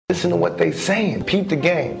Listen to what they saying. Peep the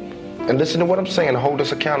game. And listen to what I'm saying and hold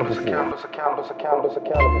us accountable for it.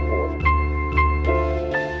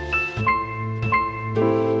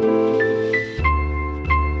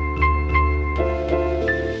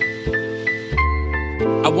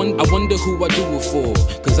 I wonder who I do it for,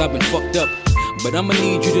 cause I've been fucked up. But I'ma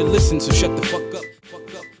need you to listen, so shut the fuck up.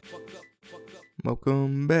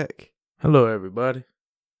 Welcome back. Hello, everybody.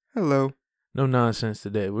 Hello. No nonsense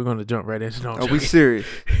today. We're going to jump right into Are we serious?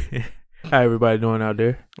 How everybody doing out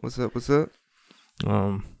there? What's up? What's up?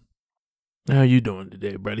 How you doing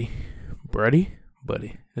today, buddy? Buddy?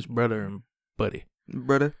 It's brother and buddy.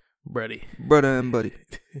 Brother and buddy.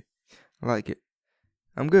 I like it.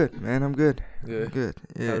 I'm good, man. I'm good. Good. I'm good.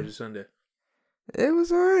 Yeah. How was your Sunday? It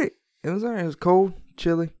was alright. It was cold,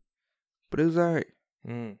 chilly, but it was alright.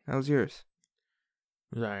 How was yours?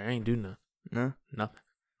 It was alright. I ain't do nothing. No? Nothing.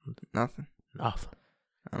 Nothing.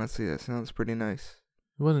 Honestly, that sounds pretty nice.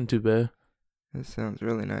 It wasn't too bad. That sounds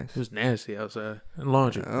really nice. It was nasty outside. And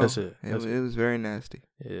laundry. That's it. It was very nasty.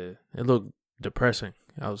 Yeah. It looked depressing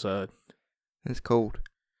outside. It's cold.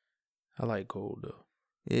 I like cold, though.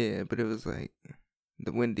 Yeah, but it was like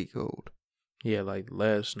the windy cold. Yeah, like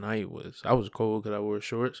last night I was cold because I wore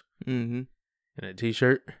shorts Mm-hmm. and a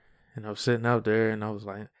t-shirt. And I was sitting out there and I was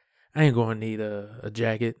like, I ain't going to need a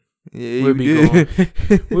jacket. Yeah, We'll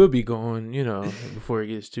be going, before it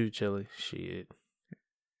gets too chilly. Shit.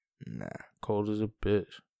 Nah. Cold as a bitch.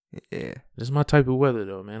 Yeah. This is my type of weather,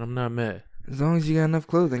 though, man. I'm not mad. As long as you got enough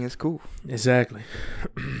clothing, it's cool. Exactly.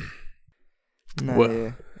 Nah, What?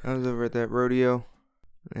 yeah. I was over at that rodeo,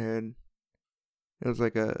 and it was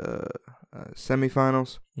like a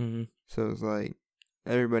semifinals. Mm-hmm. So it was like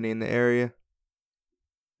everybody in the area,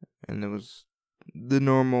 and it was the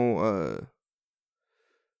normal.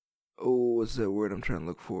 What's that word I'm trying to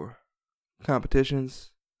look for? Competitions.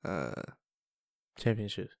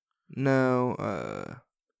 Championships. No.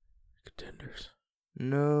 Contenders.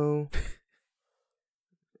 No.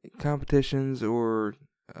 Competitions or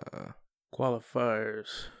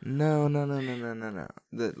Qualifiers. No.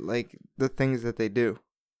 The things that they do.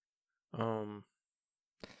 Not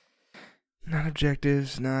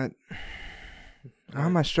objectives, not. How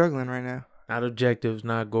am I struggling right now? Not objectives,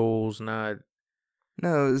 not goals, not.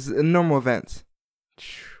 No, it's normal events.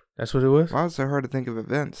 That's what it was? Why was it so hard to think of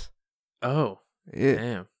events? Oh. Yeah.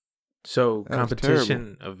 Damn. So, That was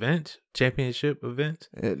competition event? Championship event?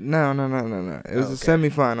 No. It was the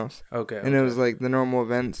semifinals. Okay. And it was like the normal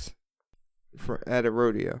events at a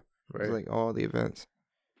rodeo. Right. It was like all the events.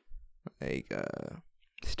 Like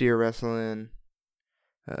steer wrestling,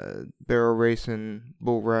 barrel racing,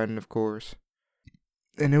 bull riding, of course.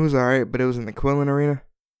 And it was alright, but it was in the Quillen Arena.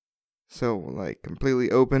 So, like,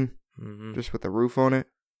 completely open, just with a roof on it.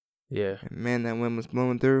 Yeah. And man, that wind was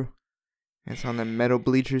blowing through. And it's on the metal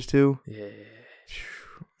bleachers, too. Yeah.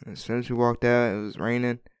 And as soon as we walked out, it was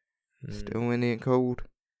raining. Still windy and cold.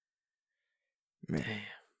 Man. Damn.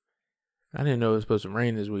 I didn't know it was supposed to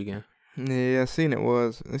rain this weekend. Yeah, I seen it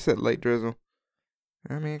was. They said light drizzle.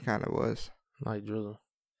 I mean, it kind of was. Light drizzle.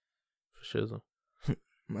 For shizzle.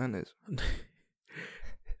 Mine is.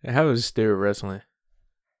 How is steer wrestling?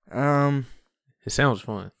 It sounds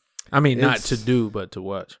fun. I mean, not to do, but to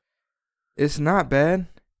watch. It's not bad.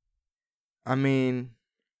 I mean,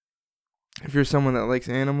 if you're someone that likes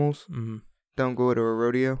animals, don't go to a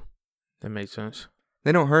rodeo. That makes sense.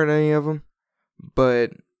 They don't hurt any of them,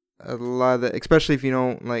 but a lot of especially if you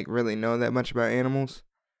don't like really know that much about animals,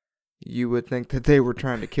 you would think that they were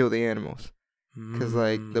trying to kill the animals. Because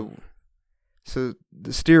the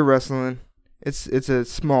steer wrestling, it's a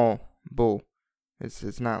small bull.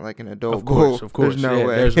 It's not like an adult bull. Of course. There's no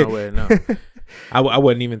way. There's no way. No. I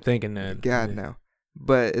wasn't even thinking that. God, no.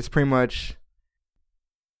 But it's pretty much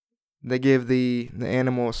they give the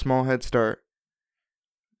animal a small head start,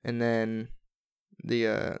 and then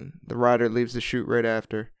the rider leaves the chute right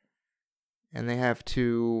after, and they have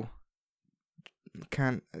to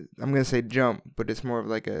I'm gonna say jump, but it's more of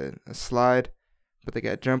like a slide. But they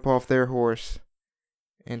got to jump off their horse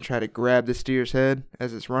and try to grab the steer's head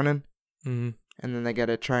as it's running, and then they got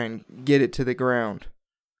to try and get it to the ground.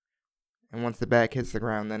 And once the back hits the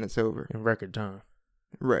ground, then it's over in record time.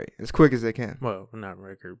 Right, as quick as they can. Well, not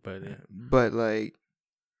record, but yeah. But like,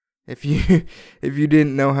 if you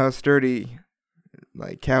didn't know how sturdy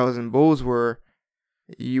like cows and bulls were,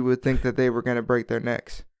 you would think that they were gonna break their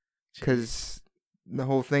necks, because the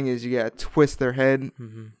whole thing is you gotta twist their head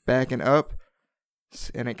back and up,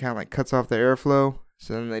 and it kind of like cuts off the airflow.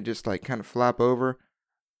 So then they just like kind of flop over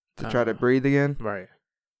to try to breathe again. Right.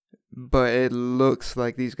 But it looks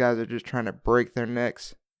like these guys are just trying to break their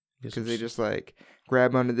necks because they just like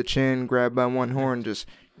grab under the chin, grab by one horn, just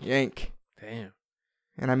yank. Damn.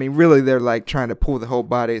 And I mean, really, they're like trying to pull the whole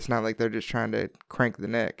body. It's not like they're just trying to crank the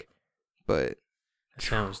neck. But that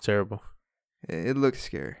sounds terrible. It looks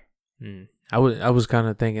scary. I was kind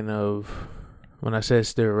of thinking of, when I said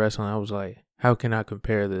steer wrestling, I was like, how can I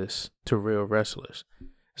compare this to real wrestlers?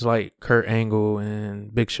 It's like Kurt Angle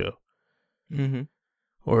and Big Show. Mm-hmm.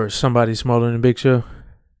 Or somebody smaller than Big Show.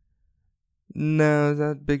 No,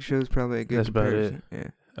 that Big Show's probably a good That's comparison. about it.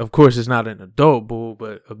 Yeah. Of course, it's not an adult bull,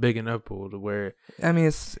 but a big enough bull to where I mean,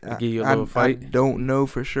 it's give you a little fight. I don't know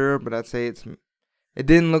for sure, but I'd say it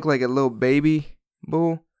didn't look like a little baby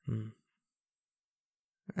bull.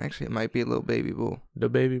 Actually, it might be a little baby bull. The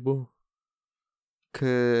baby bull?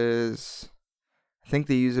 Because I think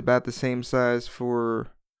they use about the same size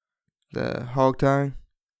for the hog tying.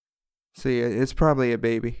 So yeah, it's probably a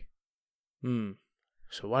baby.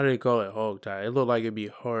 So why do they call it hog tie? It looked like it'd be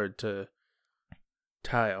hard to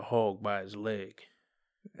tie a hog by his leg.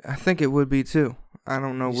 I think it would be too. I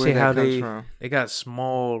don't know where that comes from. They got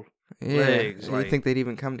small legs. You think they'd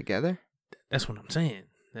even come together? That's what I'm saying.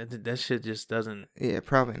 That shit just doesn't. Yeah,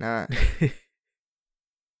 probably not.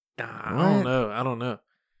 I don't know.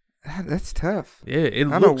 That's tough. Yeah, I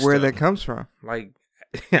don't know where that comes from. Like,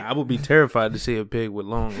 I would be terrified to see a pig with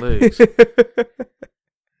long legs.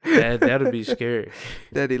 That'd be scary.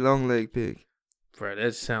 Daddy long leg pig. Bro,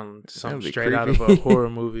 that sounds something straight creepy. out of a horror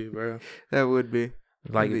movie, bro. That would be.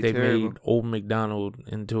 Like That'd if be they terrible. made Old MacDonald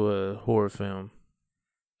into a horror film.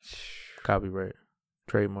 Copyright.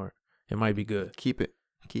 Trademark. It might be good. Keep it.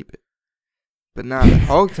 But nah, the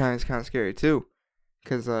hog tying is kind of scary too.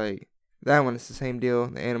 Because, like, that one is the same deal.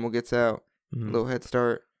 The animal gets out, little head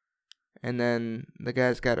start. And then the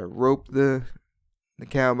guy's got to rope the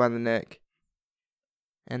cow by the neck.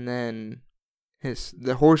 And then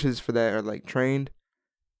the horses for that are, like, trained.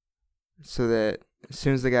 So that as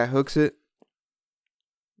soon as the guy hooks it,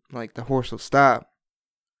 like, the horse will stop.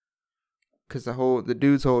 Because the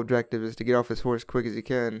dude's whole objective is to get off his horse quick as he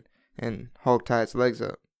can and hog tie its legs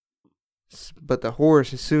up. But the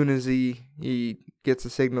horse, as soon as he gets a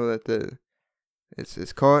signal that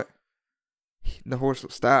it's caught, the horse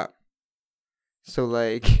will stop. So,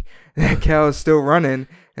 like, that cow is still running,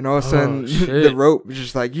 and all of a sudden, the rope is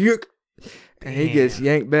just like, yuck, and he gets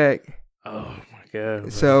yanked back. Oh, my God. Bro.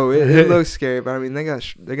 So, it looks scary, but, I mean, they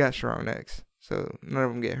got strong necks, so none of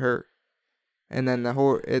them get hurt. And then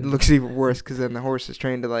it looks even worse, because then the horse is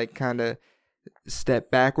trained to, like, kind of step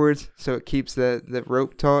backwards, so it keeps the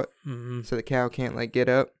rope taut, so the cow can't, like, get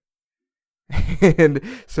up. And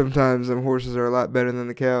sometimes them horses are a lot better than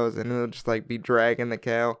the cows, and they'll just, like, be dragging the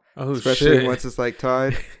cow, especially once it's, like,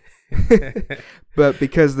 tied. But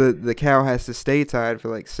because the cow has to stay tied for,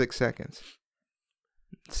 like, 6 seconds,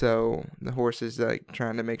 so the horse is, like,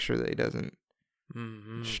 trying to make sure that he doesn't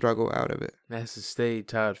struggle out of it. That's to stay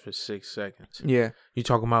tied for 6 seconds. Yeah. You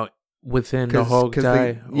talking about within the hog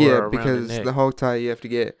tie? Yeah, because the hog tie, you have to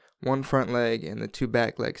get one front leg and the two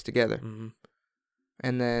back legs together.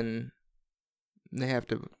 And then they have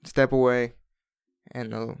to step away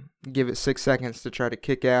and they'll give it 6 seconds to try to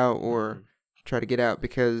kick out or try to get out,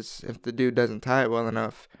 because if the dude doesn't tie it well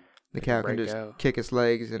enough, the cow can just kick its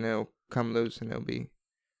legs and it'll come loose and it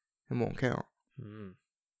won't count.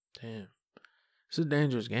 Damn. It's a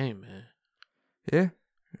dangerous game, man. Yeah.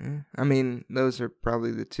 I mean, those are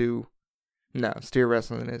probably the two. No, steer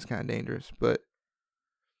wrestling is kind of dangerous, but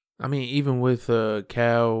I mean, even with a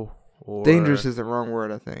cow or dangerous is the wrong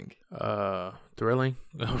word, I think. Thrilling.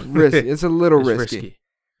 Risky. It's a little risky.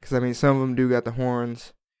 Because I mean, some of them do got the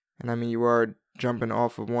horns, and I mean, you are jumping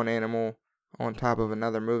off of one animal on top of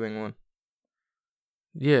another moving one.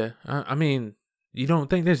 Yeah, I mean, you don't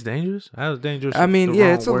think that's dangerous? How's dangerous? I mean,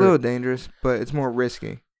 yeah, it's a little dangerous, but it's more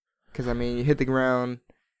risky. Because, I mean, you hit the ground.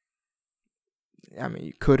 I mean,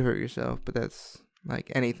 you could hurt yourself, but that's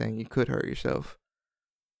like anything. You could hurt yourself.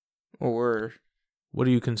 Or what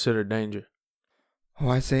do you consider danger? Oh,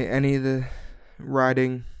 I'd say any of the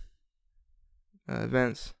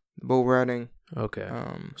events, bull riding. Okay.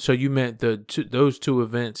 So you meant those two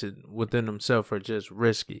events within themselves are just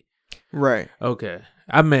risky. Right. Okay.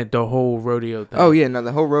 I meant the whole rodeo thing. Oh, yeah. No,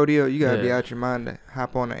 the whole rodeo, you got to be out your mind to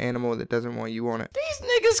hop on an animal that doesn't want you on it. These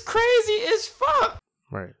niggas crazy as fuck.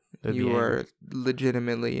 Right. You are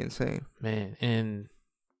legitimately insane. Man, and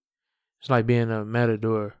it's like being a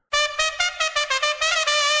matador.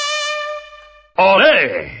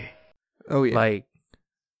 Olé! Oh, yeah. Like,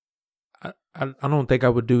 I don't think I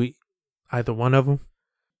would do either one of them.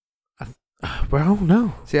 But I don't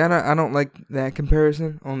know. See, I don't like that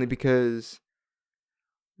comparison, only because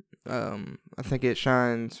I think it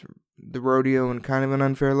shines the rodeo in kind of an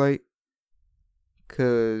unfair light.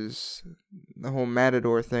 Because the whole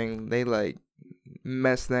matador thing, they, like,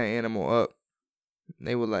 mess that animal up.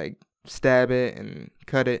 They would, like, stab it and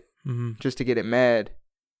cut it just to get it mad.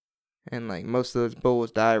 And, like, most of those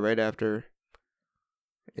bulls die right after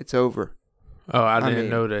it's over. Oh, I didn't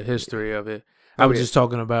know the history of it. I was just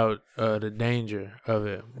talking about the danger of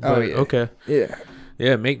it. But, yeah. Okay. Yeah.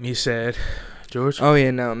 Yeah, make me sad, George. Oh,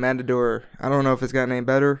 yeah, no, matador, I don't know if it's gotten any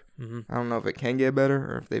better. I don't know if it can get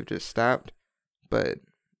better or if they've just stopped. But,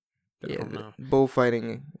 yeah,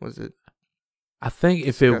 bullfighting was it. I think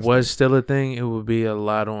if it was still a thing, it would be a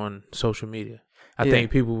lot on social media. I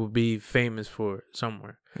think people would be famous for it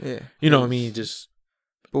somewhere. Yeah. You know what I mean? Just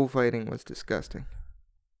bullfighting was disgusting.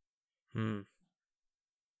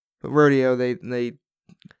 But rodeo, they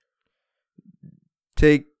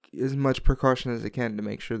take as much precaution as they can to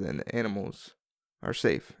make sure that the animals are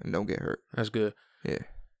safe and don't get hurt. That's good. Yeah.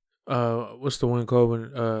 What's the one called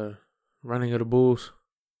when Running of the Bulls?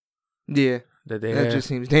 Yeah. That they just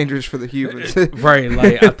seems dangerous for the humans. Right.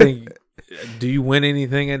 Like, I think, do you win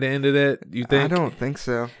anything at the end of that? You think? I don't think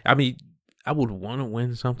so. I mean, I would want to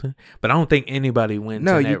win something, but I don't think anybody wins in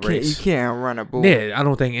that race. You can't outrun a bull. Yeah, I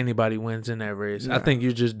don't think anybody wins in that race. No. I think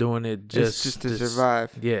you're just doing it just to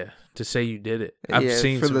survive. Yeah, to say you did it. I've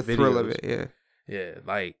seen for some the videos. Thrill of it. Yeah. Yeah,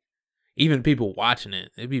 like even people watching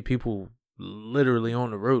it. It'd be people literally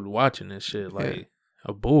on the road watching this shit. Like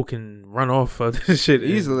a bull can run off of this shit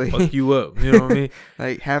easily, and fuck you up. You know what I mean?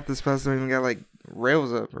 Like half the spots don't even got like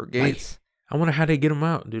rails up or gates. Like, I wonder how they get them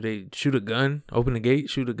out. Do they shoot a gun, open the gate,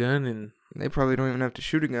 shoot a gun, and they probably don't even have to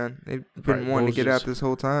shoot a gun. They've been wanting to get out this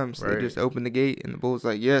whole time, so they just open the gate, and the bull's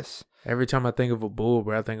like, yes. Every time I think of a bull,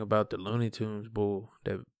 bro, I think about the Looney Tunes bull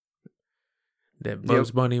that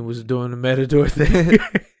Bugs Bunny was doing the Matador thing.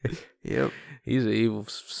 Yep. He's an evil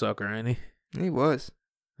sucker, ain't he? He was.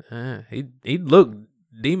 He looked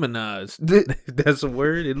demonized. That's a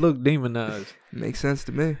word. It looked demonized. Makes sense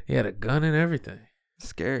to me. He had a gun and everything.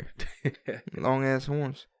 Scary. Long ass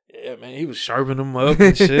horns. Yeah, man. He was sharpening them up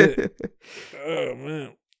and shit. Oh,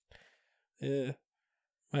 man. Yeah.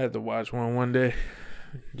 I had to watch one day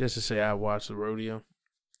just to say I watched the rodeo.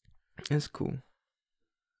 It's cool.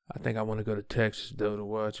 I think I want to go to Texas, though, to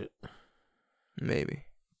watch it. Maybe.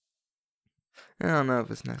 I don't know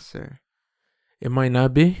if it's necessary. It might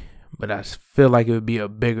not be, but I feel like it would be a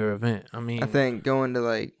bigger event. I mean, I think going to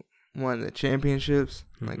like one of the championships,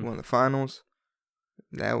 like one of the finals,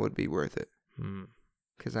 that would be worth it.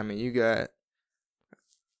 Because, I mean, they're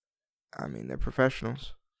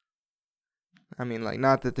professionals. I mean, like,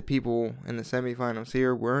 not that the people in the semifinals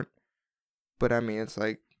here weren't, but I mean, it's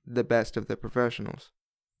like the best of the professionals.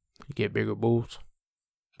 You get bigger bulls?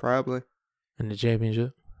 Probably. In the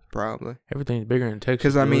championship? Probably. Everything's bigger in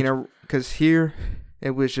Texas. Because, I mean, because here,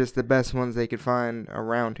 it was just the best ones they could find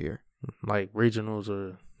around here. Like regionals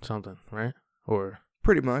or something, right? Or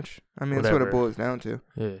pretty much. I mean, whatever. That's what it boils down to.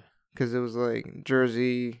 Yeah. Because it was like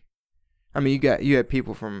Jersey. I mean, you had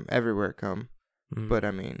people from everywhere come. But,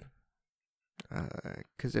 I mean,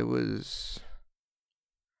 because it was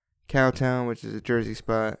Cowtown, which is a Jersey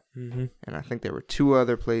spot. And I think there were two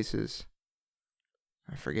other places.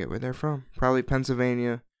 I forget where they're from. Probably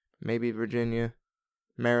Pennsylvania, maybe Virginia,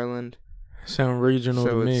 Maryland. Sound regional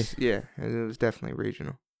to me. Yeah, it was definitely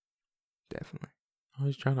regional. Definitely. I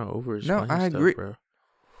was trying to over-explain I stuff, agree. Bro.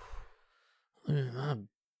 Man, I'll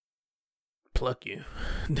pluck you.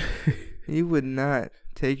 You would not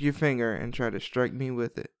take your finger and try to strike me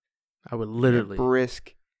with it. I would literally in a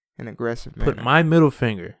brisk and aggressive manner. Put my middle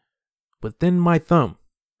finger within my thumb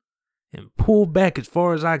and pull back as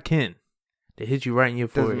far as I can to hit you right in your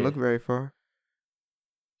forehead. Doesn't look very far.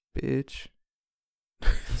 Bitch.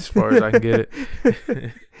 As far as I can get it.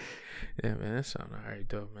 Yeah, man, that sounds alright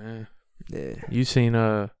though, man. Yeah. You seen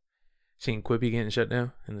Quippy getting shut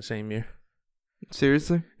down in the same year?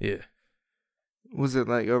 Seriously? Yeah. Was it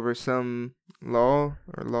like over some law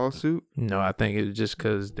or lawsuit? No, I think it was just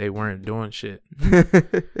because they weren't doing shit.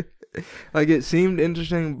 Like, it seemed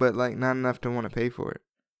interesting, but like not enough to want to pay for it.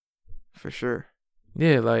 For sure.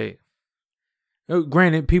 Yeah, like,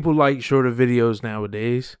 granted, people like shorter videos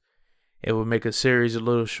nowadays. It would make a series a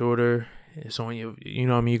little shorter. It's on your, you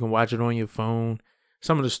know what I mean? You can watch it on your phone.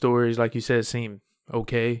 Some of the stories, like you said, seem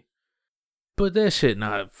okay. But that shit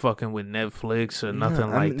not fucking with Netflix or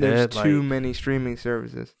nothing like that. There's too many streaming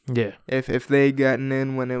services. Yeah. If they gotten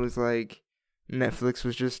in when it was like Netflix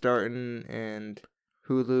was just starting and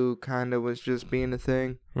Hulu kind of was just being a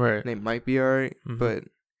thing, right? They might be alright. But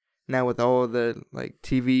now with all the like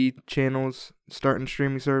TV channels starting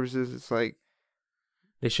streaming services, it's like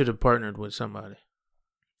they should have partnered with somebody.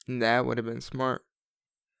 That would have been smart.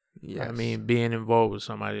 Yes. I mean, being involved with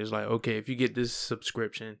somebody is like, okay, if you get this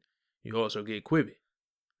subscription, you also get Quibi.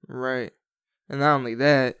 Right. And not only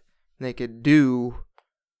that, they could do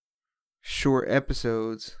short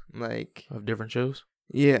episodes, like, Of different shows?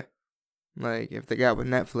 yeah. Like, if they got with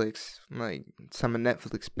Netflix, like, some of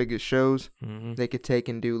Netflix's biggest shows, Mm-hmm. they could take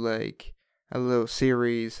and do, like, a little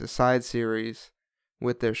series, a side series,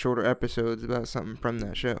 with their shorter episodes about something from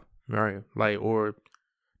that show. Right. Like, or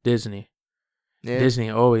Disney. Yeah. Disney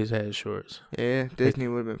always has shorts. Yeah, Disney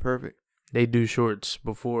would have been perfect. They do shorts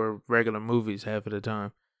before regular movies half of the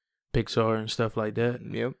time. Pixar and stuff like that.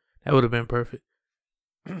 Yep. That would have been perfect.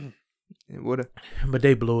 It would have. But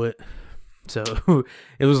they blew it. So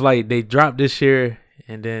it was like they dropped this year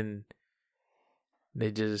and then they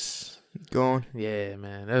just Gone. yeah,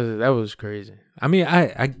 man. That was crazy. I mean,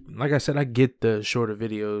 I like I said, I get the shorter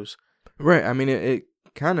videos. Right. I mean, it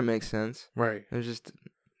kind of makes sense. Right. It was just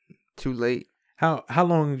too late. How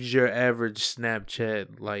long is your average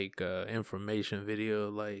Snapchat like information video,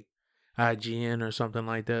 like IGN or something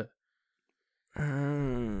like that?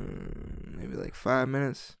 Maybe like 5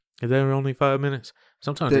 minutes. Is that only 5 minutes?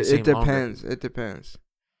 Sometimes they seem It depends. longer. It depends.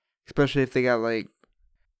 Especially if they got like,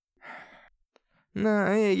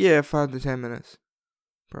 nah, yeah, 5 to 10 minutes,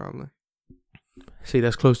 probably. See,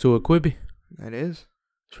 that's close to a Quibi. That is.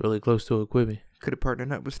 It's really close to a Quibi. Could have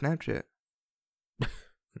partnered up with Snapchat.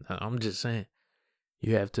 No, I'm just saying,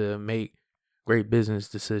 you have to make great business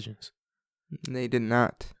decisions. They did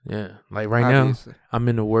not. Yeah, like right Obviously. now, I'm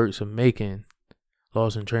in the works of making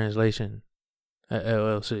Lost in Translation at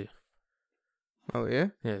LLC. Oh yeah.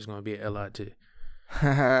 Yeah, it's gonna be a LIT.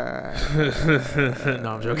 No, No,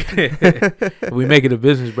 I'm joking. If we make it a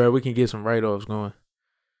business, bro, we can get some write-offs going.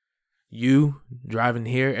 You driving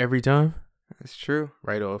here every time, That's true.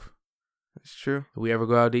 write-off. That's true. If we ever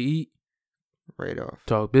go out to eat, Right off.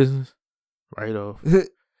 talk business, write-off.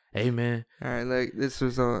 Hey, man. All right, like this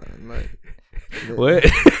was on like. What?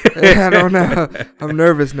 I don't know. I'm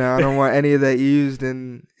nervous now. I don't want any of that used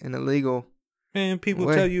in illegal. Man, people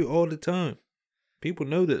What? tell you all the time. People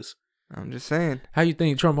know this. I'm just saying. How you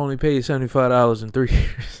think Trump only paid $75 in 3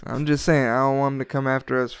 years? I'm just saying. I don't want him to come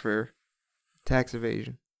after us for tax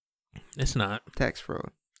evasion, It's not. tax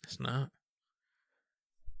fraud. It's not.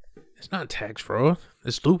 It's not tax fraud.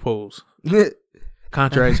 It's loopholes.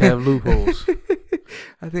 Contracts have loopholes.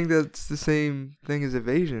 I think that's the same thing as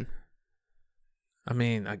evasion. I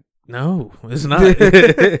mean, no, it's not.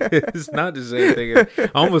 It's not the same thing.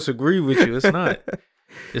 I almost agree with you. It's not.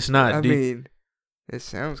 It's not. I mean, it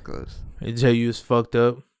sounds close. They tell you it's fucked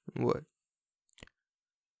up. What?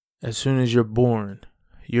 As soon as you're born,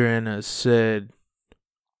 you're in a said,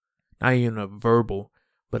 not even a verbal,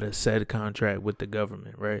 but a said contract with the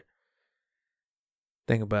government, right?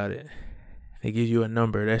 Think about it. They give you a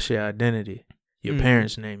number. That's your identity. Your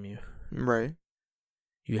parents name you. Right.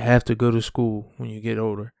 You have to go to school when you get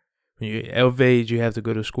older. When you're of age, you have to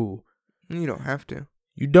go to school. You don't have to.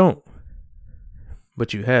 You don't.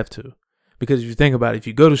 But you have to. Because if you think about it, if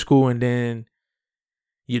you go to school and then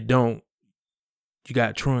you don't, you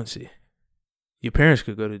got truancy. Your parents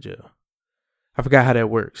could go to jail. I forgot how that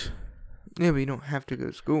works. Yeah, but you don't have to go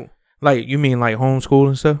to school. Like, you mean like homeschool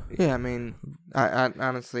and stuff? Yeah, I mean, I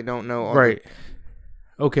honestly don't know. All Right.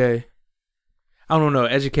 Okay. I don't know.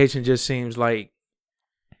 Education just seems like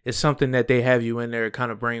it's something that they have you in there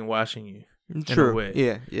kind of brainwashing you. True. a way.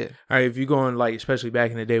 Yeah, yeah. All right, if you're going, like, especially back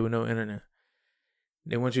in the day with no internet,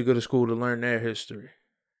 they want you to go to school to learn their history.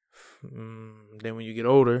 Then when you get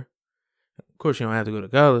older, of course you don't have to go to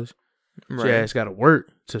college. Right. Your ass got to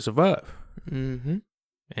work to survive. Mm-hmm.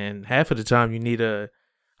 And half of the time you need a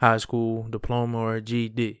high school diploma or a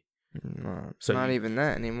GED. No, So not you- even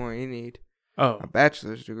that anymore. You need Oh, a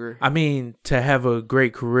bachelor's degree. I mean, to have a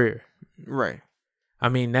great career. Right. I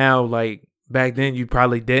mean, now, like, back then you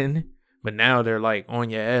probably didn't, but now they're, like, on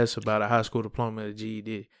your ass about a high school diploma or a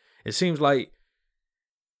GED. It seems like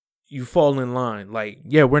you fall in line. Like,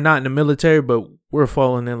 yeah, we're not in the military, but we're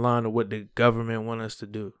falling in line to what the government want us to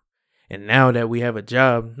do. And now that we have a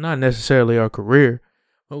job, not necessarily our career,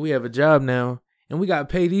 but we have a job now, and we got to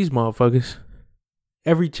pay these motherfuckers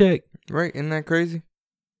every check Right. Isn't that crazy?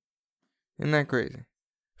 Isn't that crazy?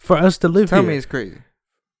 for us to live Tell here. me it's crazy.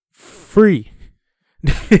 Free.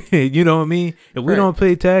 You know what I mean? If we Right. don't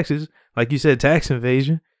pay taxes, like you said, tax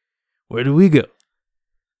invasion, where do we go?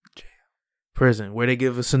 Jail. Prison, where they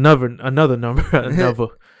give us another number, another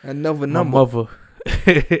Another my number. mother.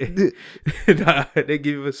 Nah, they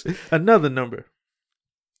give us another number.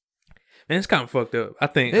 Man, it's kind of fucked up. I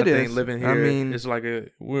think It is. living I here mean- is like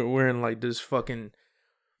we're in like this fucking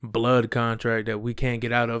blood contract that we can't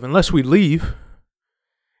get out of unless we leave,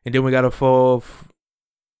 and then we gotta fall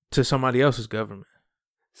to somebody else's government.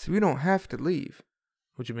 See, we don't have to leave.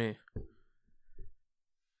 What you mean?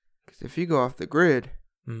 Because if you go off the grid,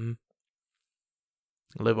 Mm-hmm.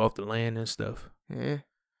 Live off the land and stuff. yeah,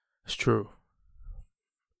 It's true.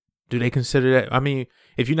 Do they consider that? I mean,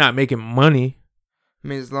 if you're not making money, I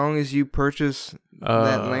mean, as long as you purchase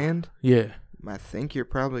that land, yeah. I think you're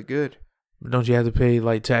probably good. But don't you have to pay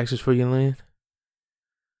like taxes for your land?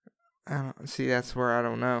 I don't see. That's where I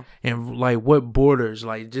don't know. And like, what borders?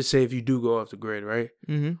 Like, just say if you do go off the grid, right?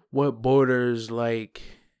 Mm-hmm. What borders? Like,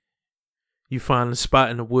 you find a spot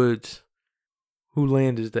in the woods. Who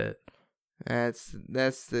land is that? That's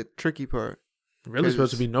the tricky part. Really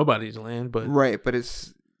supposed to be nobody's land, but right, but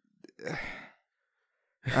it's.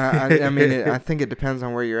 I mean, I think it depends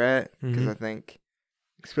on where you're at, because I think,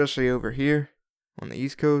 especially over here on the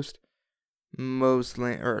East Coast, the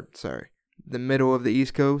middle of the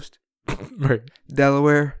East Coast, right,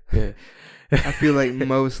 Delaware. Yeah, I feel like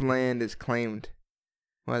most land is claimed,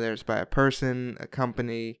 whether it's by a person, a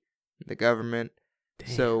company, the government. Damn.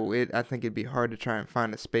 So I think it'd be hard to try and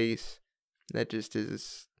find a space that just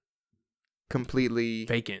is completely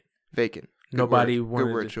vacant. Good Nobody word, wanted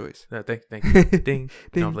good word to, choice. Thank you. Ding.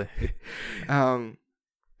 Ding. No, I'm playing.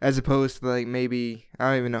 As opposed to like maybe I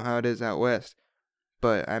don't even know how it is out west,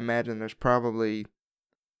 but I imagine there's probably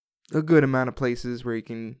a good amount of places where you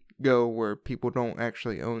can go where people don't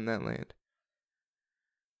actually own that land.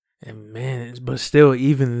 And man, but still,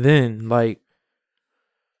 even then, like,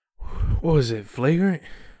 what was it? Flagrant?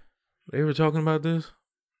 They were talking about this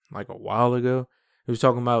like a while ago. He was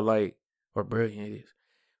talking about like, or Brilliant is.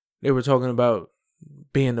 They were talking about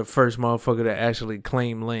being the first motherfucker to actually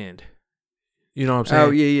claim land. You know what I'm saying?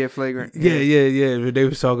 Oh yeah, Flagrant. Yeah. They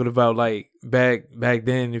was talking about like back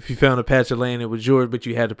then, if you found a patch of land, it was yours, but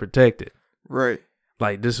you had to protect it. Right.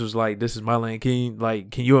 Like this is my land.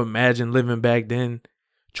 Can you imagine living back then,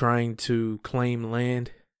 trying to claim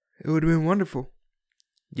land? It would have been wonderful.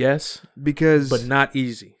 Yes, because but not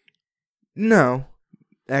easy. No,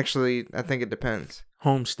 actually, I think it depends.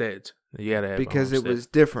 Homesteads. You gotta have because it was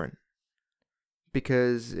different.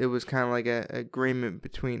 Because it was kind of like an agreement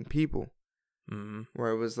between people,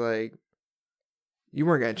 where it was like you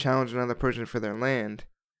weren't gonna challenge another person for their land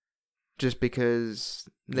just because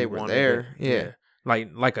they were there. Yeah.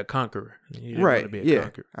 Like a conqueror. You didn't right. want to be a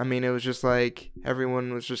conqueror. I mean, it was just like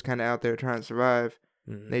everyone was just kind of out there trying to survive.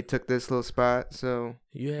 They took this little spot, so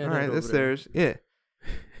all right, that's theirs. Yeah.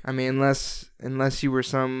 I mean, unless you were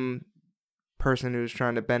some person who was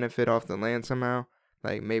trying to benefit off the land somehow,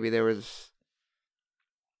 like maybe there was,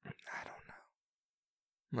 I don't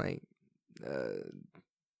know, like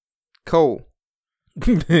coal.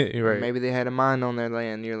 Right. Maybe they had a mine on their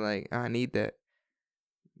land. You're like, I need that,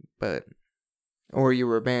 or you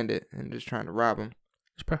were a bandit and just trying to rob them.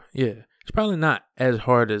 It's probably not as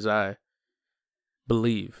hard as I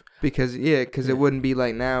believe. Because it wouldn't be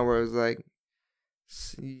like now where it was like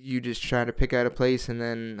you just try to pick out a place and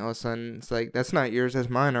then all of a sudden it's like, that's not yours, that's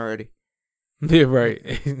mine already. Yeah,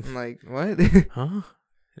 right. I'm like, what? Huh?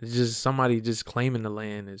 It's just somebody just claiming the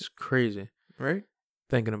land is crazy. Right?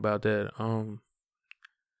 Thinking about that,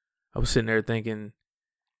 I was sitting there thinking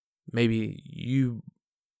maybe you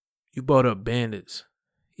bought up bandits.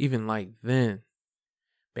 Even like then,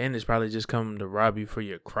 bandits probably just come to rob you for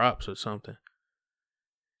your crops or something.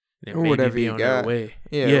 Then or whatever you got.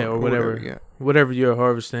 Yeah, or whatever you're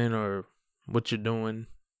harvesting or what you're doing,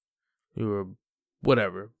 or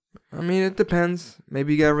whatever. I mean, it depends.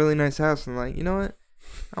 Maybe you got a really nice house and like, you know what?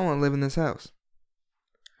 I want to live in this house.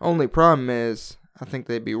 Only problem is, I think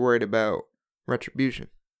they'd be worried about retribution.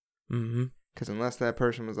 Because unless that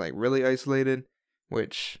person was like really isolated,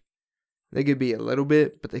 which they could be a little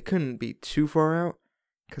bit, but they couldn't be too far out.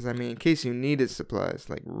 Because I mean, in case you needed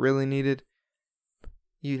supplies, like really needed,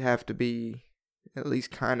 you'd have to be at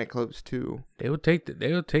least kind of close to. They would take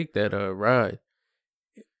that ride.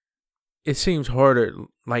 It seems harder.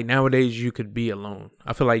 Like nowadays, you could be alone.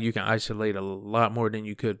 I feel like you can isolate a lot more than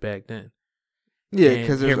you could back then. Yeah,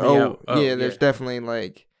 because there's definitely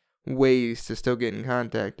like ways to still get in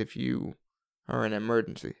contact if you are in an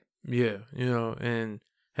emergency. Yeah, and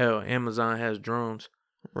hell, Amazon has drones.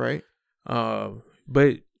 Right.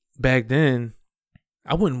 But back then,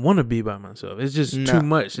 I wouldn't want to be by myself. It's just too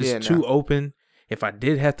much. It's too open. If I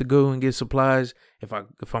did have to go and get supplies, if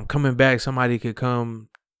I'm coming back, somebody could come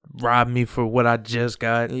rob me for what I just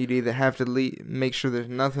got. You'd either have to make sure there's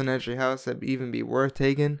nothing at your house that'd even be worth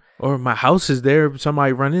taking, or my house is there,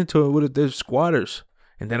 somebody run into it. What if there's squatters?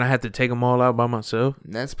 And then I have to take them all out by myself.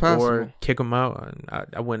 That's possible. Or kick them out.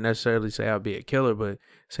 I wouldn't necessarily say I'd be a killer, but it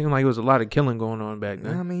seemed like it was a lot of killing going on back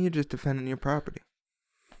then. I mean, you're just defending your property.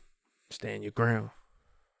 Stand your ground.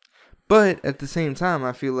 But at the same time,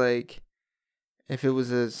 I feel like if it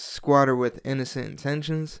was a squatter with innocent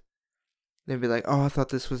intentions, they'd be like, "Oh, I thought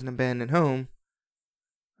this was an abandoned home.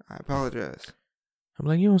 I apologize." I'm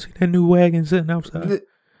like, you don't see that new wagon sitting outside?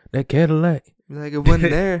 That Cadillac. Like, it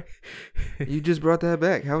wasn't there. You just brought that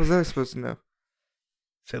back. How was I supposed to know?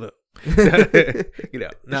 Shut up. You know,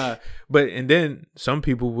 nah. But and then some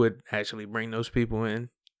people would actually bring those people in,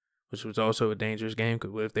 which was also a dangerous game.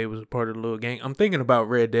 Because what if they was a part of the little gang? I'm thinking about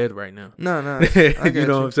Red Dead right now. No, I got you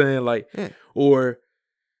know what I'm saying? Like, Yeah. or,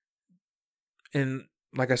 and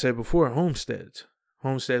like I said before, homesteads.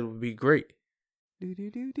 Homestead would be great.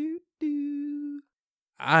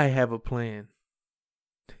 I have a plan.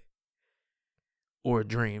 Or a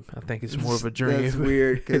dream. I think it's more of a dream. That's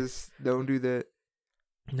weird, because don't do that.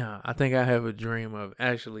 Nah, I think I have a dream of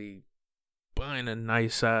actually buying a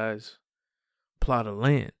nice size plot of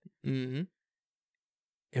land Mm-hmm.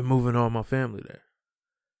 and moving all my family there.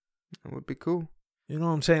 That would be cool. You know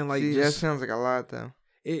what I'm saying? Like, See, just, that sounds like a lot, though.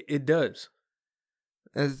 it does.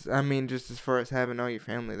 Just as far as having all your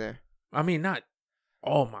family there. I mean, not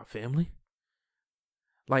all my family.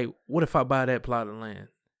 Like, what if I buy that plot of land?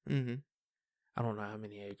 Mm-hmm. I don't know how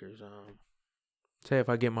many acres. Say if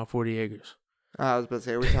I get my 40 acres. I was about to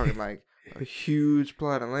say, are we talking like a huge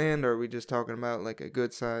plot of land, or are we just talking about like a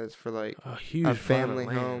good size for like A huge a plot of family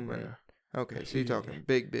land, home? bro. And, okay, so you're talking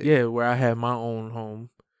big. Yeah, where I have my own home.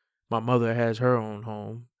 My mother has her own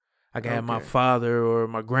home. I can have my Okay. father or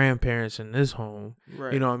my grandparents in this home.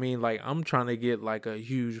 Right. You know what I mean? Like, I'm trying to get like a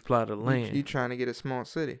huge plot of land. You trying to get a small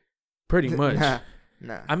city? Pretty much.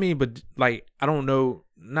 Nah. I mean, but like, I don't know,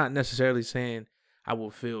 not necessarily saying I will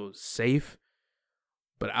feel safe,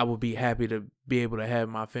 but I will be happy to be able to have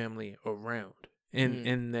my family around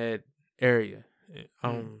in that area.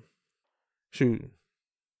 Shoot,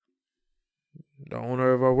 the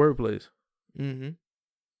owner of our workplace, Mm-hmm.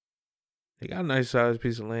 he got a nice sized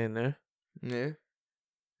piece of land there Yeah,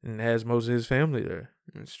 and has most of his family there.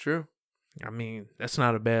 that's true. I mean, that's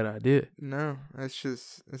not a bad idea. No,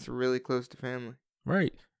 it's really close to family.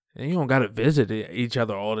 Right. And you don't got to visit each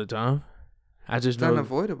other all the time. I just It's know.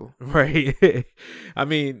 unavoidable. Right. I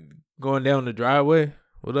mean, going down the driveway,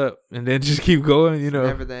 what up? And then just keep going, you know. It's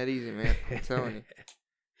never that easy, man. I'm telling you.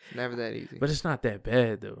 It's never that easy. But it's not that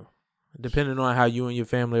bad, though. Depending on how you and your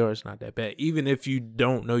family are, it's not that bad. Even if you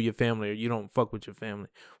don't know your family or you don't fuck with your family.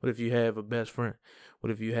 What if you have a best friend?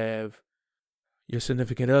 What if you have your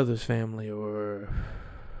significant other's family or,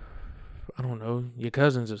 I don't know, your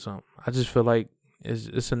cousins or something? I just feel like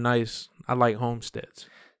it's a nice, I like homesteads.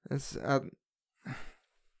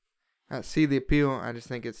 I see the appeal. I just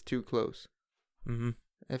think it's too close. Mm-hmm.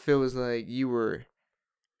 If it was like you were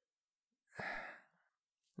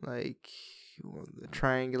like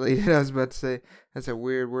triangulated, I was about to say, that's a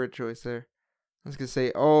weird word choice there. I was gonna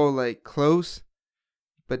say, like close,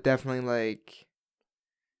 but definitely like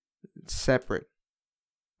separate.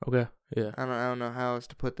 Okay, yeah. I don't know how else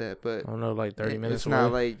to put that, but I don't know, like 30 minutes it's away.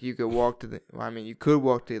 not like you could walk to you could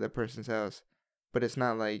walk to the person's house, but it's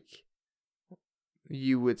not like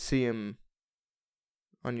you would see him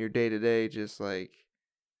on your day-to-day, just like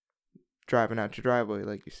driving out your driveway,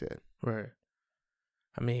 like you said. Right.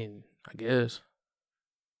 I mean, I guess.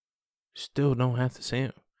 Still don't have to see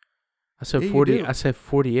him. I said Yeah, you 40. do. I said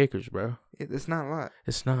 40 acres, bro. It's not a lot.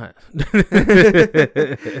 It's not.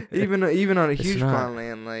 even on a It's huge not. plot of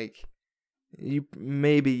land, like you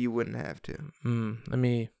wouldn't have to. Let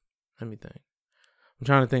me think. I'm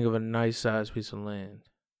trying to think of a nice sized piece of land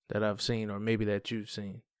that I've seen, or maybe that you've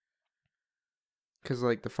seen. Cause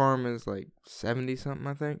like the farm is like 70 something,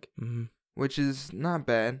 I think, Mm-hmm. which is not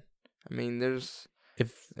bad. I mean, there's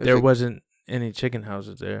If There's there a- wasn't any chicken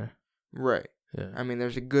houses there, right. yeah. I mean,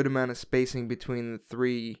 there's a good amount of spacing between the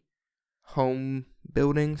three home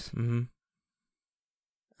buildings. Mm-hmm.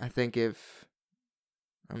 I think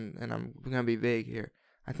I'm gonna be vague here.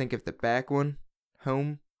 I think if the back one,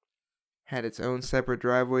 home, had its own separate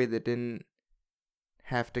driveway that didn't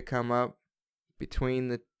have to come up between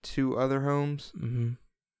the two other homes, Mm-hmm.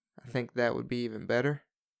 I think that would be even better.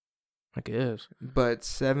 I guess. But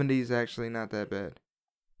 70 is actually not that bad.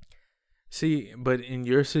 See, but in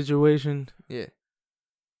your situation, Yeah.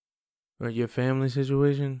 or your family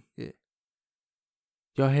situation, Yeah.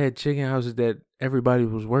 y'all had chicken houses that everybody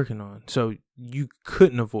was working on, so you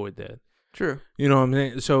couldn't avoid that. True. You know what I'm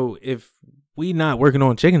saying? So if we not working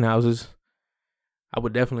on chicken houses, I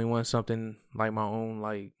would definitely want something like my own,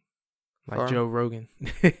 like Farm? Joe Rogan.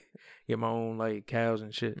 Get my own like cows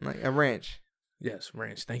and shit. Like a ranch. Yes,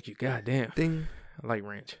 ranch. Thank you. God damn. Ding. I like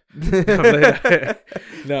ranch. With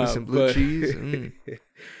No, some blue but- cheese.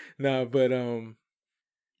 No, but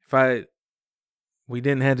if I We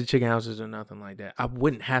didn't have the chicken houses or nothing like that. I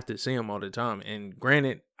wouldn't have to see them all the time. And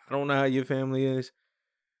granted, I don't know how your family is,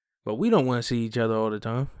 but we don't want to see each other all the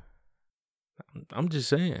time. I'm just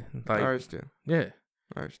saying. Like, Ours do. yeah.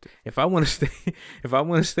 Ours do. If I want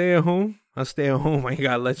to stay at home, I'll stay at home. I ain't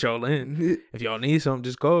gotta let y'all in. If y'all need something,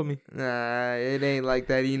 just call me. Nah, it ain't like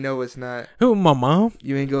that. You know it's not. Who, my mom?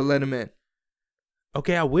 You ain't gonna let them in.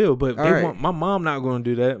 Okay, I will, but All right. my mom not gonna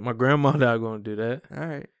do that. My grandma not gonna do that. All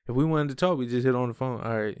right. If we wanted to talk, we just hit on the phone.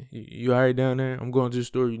 All right, you all right down there? I'm going to the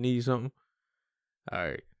store. You need something? All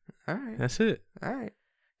right. All right. That's it. All right.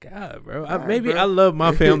 God, bro. All right, maybe bro. I love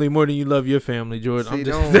my family more than you love your family, Jordan.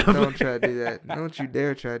 See, I'm just, don't try to do that. Don't you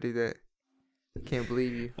dare try to do that. Can't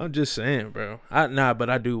believe you. I'm just saying, bro. But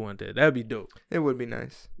I do want that. That'd be dope. It would be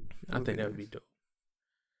nice. I think that would be dope.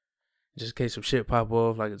 Just in case some shit pop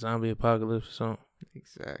off, like a zombie apocalypse or something.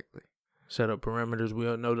 Exactly. Set up perimeters. We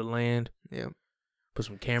all know the land. Yep. Put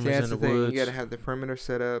some See, cameras that's in the thing. woods. You gotta have the perimeter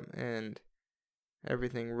set up and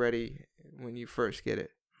everything ready when you first get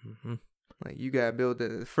it. Mm-hmm. Like you gotta build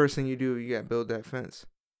it. The first thing you do, you gotta build that fence.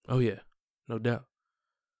 Oh yeah, no doubt.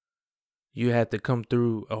 You had to come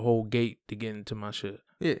through a whole gate to get into my shit.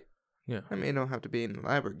 Yeah. Yeah. I mean, it don't have to be an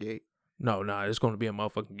elaborate gate. No, it's gonna be a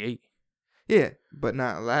motherfucking gate. Yeah, but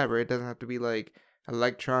not elaborate. It doesn't have to be like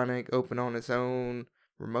electronic, open on its own,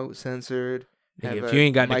 remote censored. Nigga, Have if a you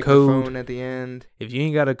ain't got the microphone code, at the end. if you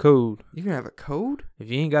ain't got a code, You can have a code? if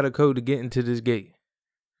you ain't got a code to get into this gate,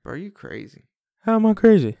 Bro, you crazy. how am I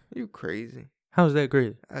crazy? You crazy. How's that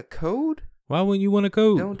crazy? A code? Why wouldn't you want a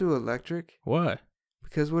code? Don't do electric. Why?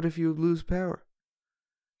 Because what if you lose power?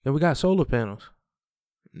 Then we got solar panels.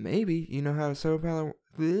 Maybe. You know how the solar panel...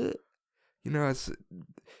 You know how...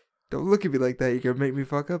 Don't look at me like that. You're going to make me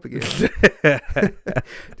fuck up again.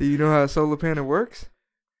 Do you know how a solar panel works?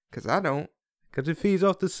 Because I don't. Because it feeds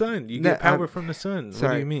off the sun. You Nah, get power from the sun. sorry.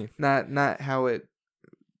 What do you mean? Not how it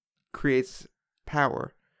creates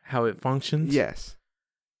power. How it functions? Yes.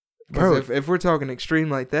 Bro. Because if we're talking extreme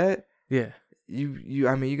like that, Yeah. you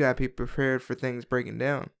gotta be prepared for things breaking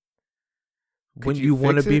down. When Could you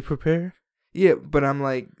want to fix be it? prepared? Yeah, but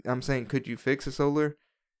I'm saying, could you fix a solar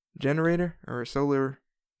generator or a solar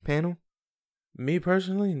panel? Me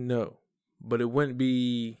personally, no. But it wouldn't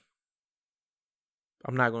be...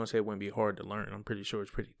 I'm not going to say it wouldn't be hard to learn. I'm pretty sure it's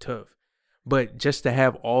pretty tough. But just to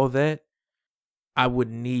have all that, I would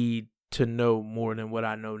need to know more than what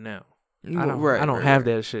I know now. I don't have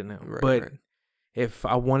that shit now. Right, but right. if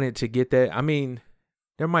I wanted to get that, I mean,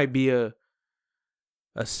 there might be a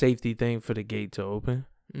safety thing for the gate to open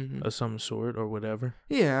Mm-hmm. of some sort or whatever.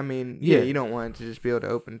 Yeah, I mean, Yeah. you don't want it to just be able to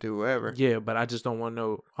open to whoever. Yeah, but I just don't want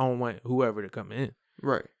I don't want whoever to come in.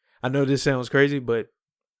 Right. I know this sounds crazy, but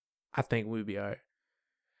I think we'd be all right.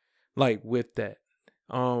 Like with that.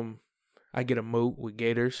 I get a moat with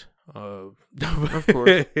gators. Of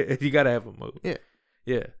course. You gotta have a moat. Yeah.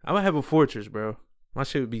 Yeah. I'm gonna have a fortress, bro. My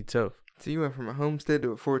shit would be tough. So you went from a homestead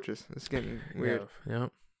to a fortress. It's getting weird. Yeah.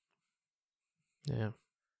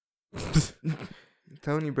 I'm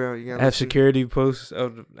telling you, bro, you gotta Have listen. security posts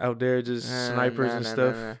out there, just snipers and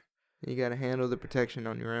stuff. Nah. You gotta handle the protection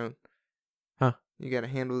on your own. Huh? You gotta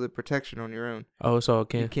handle the protection on your own. Oh, it's all You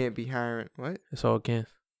Ken. can't be hiring what? It's all Ken.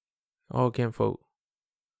 All Ken folk.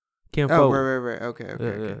 Ken Oh, folk. right. Okay.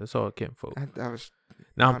 Yeah, it's all Ken folk. I was.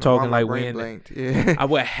 Now I I'm don't know why talking my like we brain in blanked. Yeah. I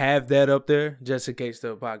would have that up there just in case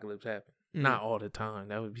the apocalypse happened. Mm. Not all the time.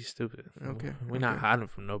 That would be stupid. Okay, We're not okay. hiding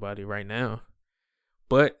from nobody right now.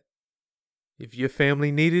 But if your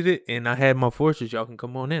family needed it and I had my fortress, y'all can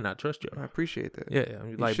come on in. I trust I y'all. appreciate that. Yeah, I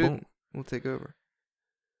mean, You like shouldn't. boom. We'll take over.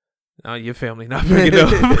 Your family not big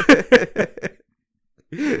enough.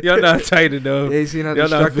 Y'all not tight enough. Yeah, you see how Y'all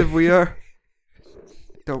not destructive big. we are?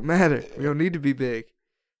 Don't matter. We don't need to be big.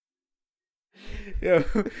 Yo,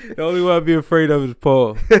 the only one I'd be afraid of is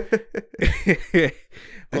Paul.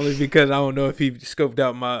 Only because I don't know if he scoped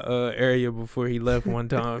out my area before he left one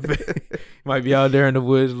time. Might be out there in the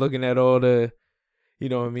woods looking at all the, you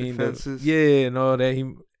know what I mean? Fences. Yeah, and all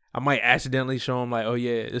that. I might accidentally show him like, oh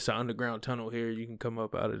yeah, it's an underground tunnel here. You can come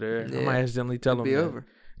up out of there. I Yeah. might accidentally tell It'll him be that. over.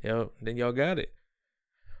 Yo, then y'all got it.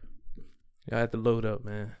 Y'all have to load up,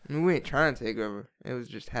 man. I mean, we ain't trying to take over. It was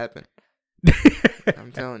just happened.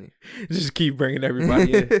 I'm telling you. Just keep bringing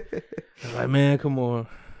everybody in. I'm like, man, come on.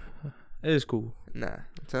 It's cool. Nah,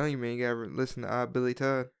 I'm telling you, man. You gotta listen to Billy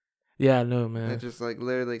Todd. Yeah, I know, man. That just like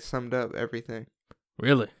literally summed up everything.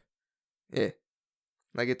 Really? Yeah,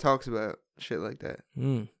 like it talks about shit like that.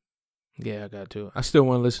 Yeah, I got to. I still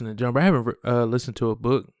want to listen to Jumper. I haven't listened to a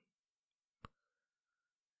book.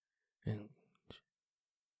 And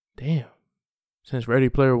damn, since Ready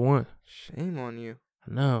Player One. Shame on you.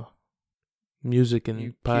 I know. Music and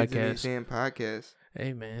You kids in these podcasts. damn podcasts.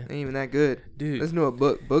 Hey, man. Ain't even that good. Dude. Listen to a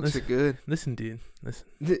book. Books are good. Listen, dude. Listen.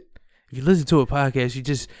 If you listen to a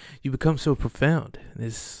podcast, you become so profound.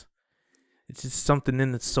 It's just something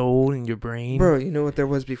in the soul, in your brain. Bro, you know what there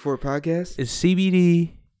was before podcasts? It's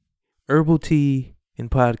CBD, herbal tea, and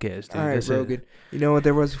podcast, dude. All right, That's Rogan. You know what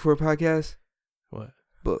there was before podcasts? What?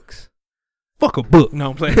 Books. Fuck a book.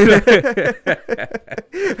 No, I'm playing. I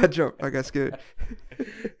jumped. I got scared.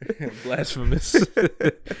 Blasphemous.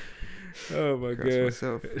 Oh, my Crossed God.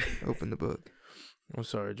 myself. Open the book. I'm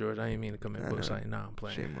sorry, George. I didn't mean to come at I books know. like, nah, I'm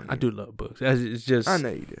playing. Shame on I you. do love books. It's just, I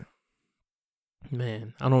know you do.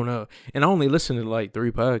 man, I don't know. And I only listen to like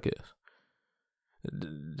 3 podcasts.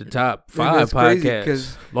 The top 5 that's crazy,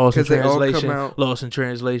 podcasts. Lost in 'cause they all come Translation. out- Lost in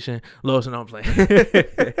Translation. Lost in, I'm playing.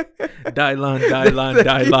 Die-line.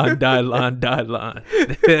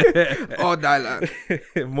 All dialogue.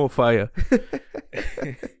 More fire.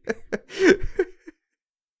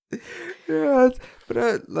 Yeah,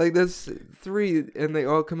 but like that's 3, and they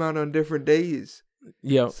all come out on different days.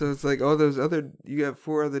 Yeah. So it's like all those other. You have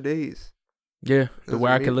 4 other days. Yeah. The Those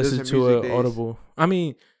way are I can those listen are to music an days. Audible. I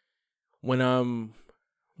mean, when I'm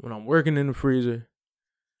working in the freezer,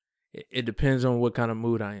 it depends on what kind of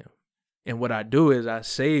mood I am. And what I do is I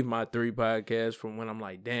save my 3 podcasts from when I'm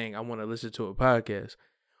like, dang, I want to listen to a podcast.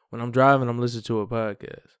 When I'm driving, I'm listening to a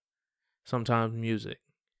podcast. Sometimes music.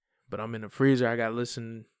 But I'm in the freezer,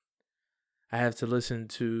 I have to listen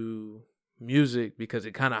to music because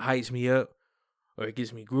it kind of hypes me up or it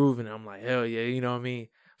gets me grooving. I'm like, hell yeah, you know what I mean?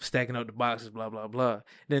 Stacking up the boxes, blah, blah, blah.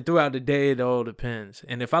 Then throughout the day, it all depends.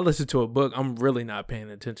 And if I listen to a book, I'm really not paying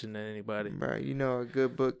attention to anybody. Right, you know a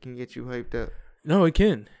good book can get you hyped up. No, it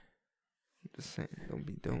can. Just saying,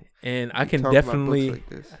 don't. And I You can talk about books definitely, like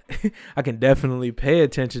this. I can definitely pay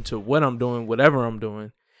attention to what I'm doing, whatever I'm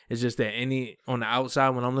doing. It's just that on the outside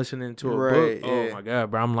when I'm listening to a book, oh yeah. my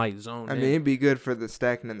God, bro, I'm like zoned I in. mean, it'd be good for the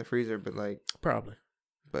stacking in the freezer, but Probably.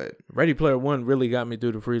 but Ready Player One really got me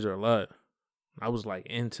through the freezer a lot. I was like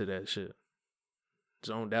into that shit.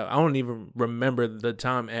 Zoned out. I don't even remember the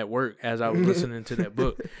time at work as I was listening to that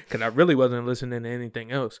book because I really wasn't listening to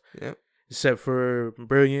anything else. Yep. Except for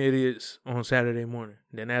Brilliant Idiots on Saturday morning.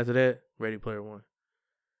 Then after that, Ready Player One.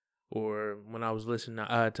 Or when I was listening to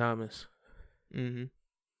Odd Thomas. You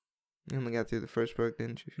only got through the first book,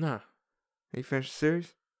 didn't you? Nah. You finished the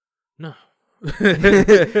series? No.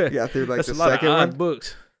 You got through like That's the a lot second of odd one?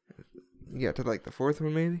 books. You got to like the 4th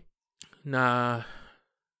one, maybe? Nah.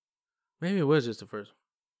 Maybe it was just the first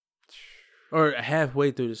one. Or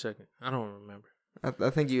halfway through the second. I don't remember. I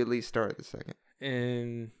think you at least started the second.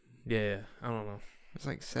 And yeah, I don't know. It's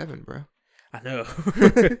like 7, bro. I know.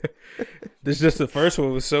 This just the first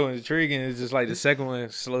one was so intriguing. It's just like the second one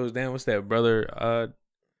slows down. What's that, Brother?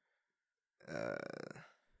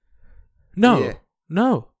 No, Yeah.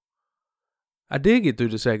 no. I did get through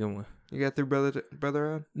the second one. You got through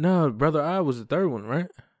Brother Odd? No, Brother Eye was the third one, right?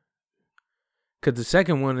 Because the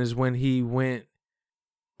second one is when he went.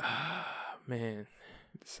 Man.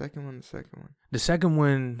 The second one. The second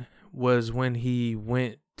one was when he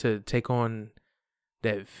went to take on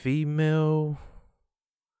that female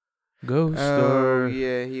ghost. Oh,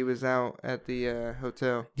 yeah, he was out at the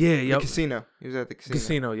hotel. Yeah, The yep. casino. He was at the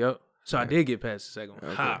casino. Yep. So I Yeah. did get past the second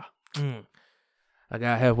one. Okay. Ha. I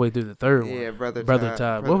got halfway through the third one. Yeah, Brother Todd.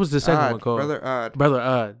 Todd. What was the second Odd. one called? Brother Odd.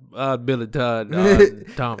 Brother Odd. Billy Todd.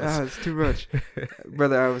 Thomas. Ah, it's too much.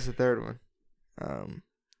 Brother Odd was the third one.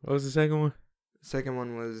 What was the second one? Second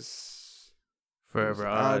one was Forever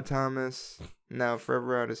was Odd. Thomas. No,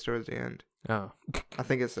 Forever Odd is towards the end. Oh. I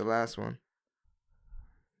think it's the last one.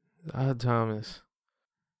 Odd Thomas.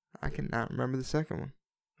 I cannot remember the second one.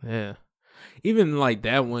 Yeah. Even like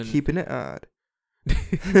that one. Keeping it odd.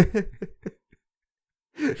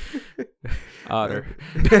 Otter.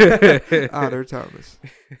 Otter Thomas.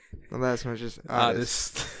 The last one was just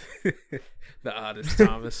oddest. The oddest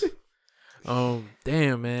Thomas.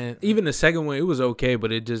 Damn, man. Even the second one, it was okay,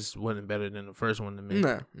 but it just wasn't better than the first one to me.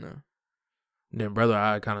 No. Then Brother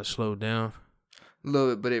Eye kind of slowed down. A little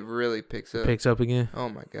bit, but it really picks up. Picks up again. Oh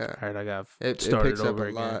my god. All right, I got It started picks up over a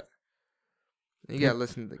again. lot. You gotta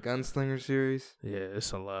listen to the Gunslinger series. Yeah,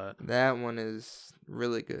 it's a lot. That one is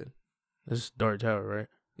really good. This is Dark Tower, right?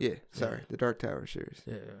 Yeah, sorry, the Dark Tower series.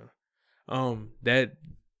 Yeah. That.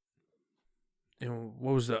 And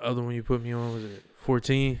what was the other one you put me on? Was it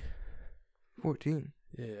 14? 14.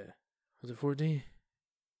 Yeah. Was it 14?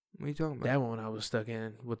 What are you talking about? That one I was stuck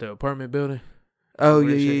in with the apartment building. Oh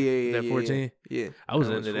Red yeah, shit. yeah. That 14? Yeah. I was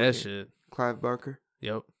That into that 14. shit. Clive Barker.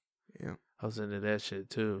 Yep. Yep. I was into that shit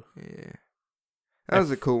too. Yeah. That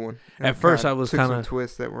was a cool one. At first I was took some kinda-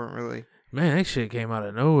 twists that weren't really. Man, that shit came out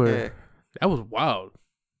of nowhere. Yeah. That was wild.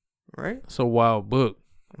 Right? It's a wild book.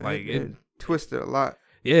 Like it twisted a lot.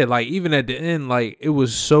 Yeah, like even at the end, like it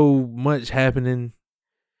was so much happening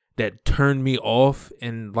that turned me off.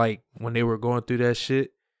 And like when they were going through that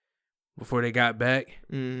shit before they got back,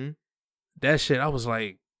 that shit, I was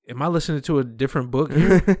like, am I listening to a different book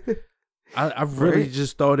here? I really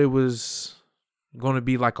just thought it was going to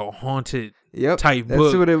be like a haunted type book.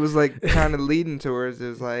 That's what it was like kind of leading towards. It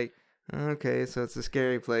was like, okay, so it's a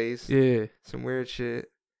scary place. Yeah. Some weird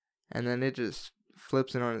shit. And then it just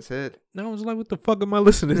flips it on its head. And I was like, what the fuck am I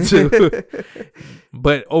listening to?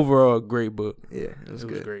 But overall, great book. Yeah, it was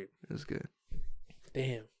good. It was great. It was good.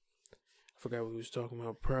 Damn. I forgot what we was talking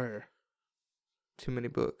about prior. Too many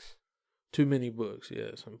books. Too many books,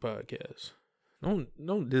 yeah, some podcasts.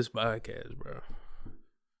 Don't diss podcasts, bro.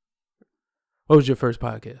 What was your first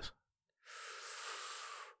podcast?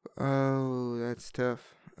 Oh, that's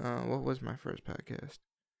tough. What was my first podcast?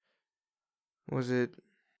 Was it?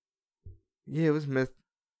 Yeah, it was Myth.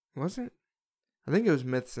 Was it? I think it was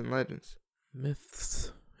Myths and Legends.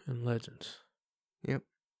 Myths and Legends. Yep.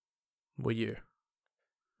 What year?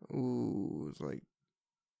 Ooh, it was like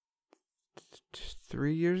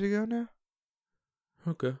 3 years ago now.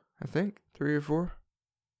 Okay. I think 3 or 4.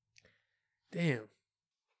 Damn.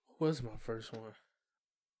 What was my first one?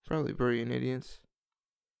 Probably Brilliant Idiots.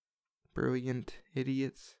 Brilliant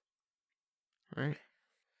Idiots. Right?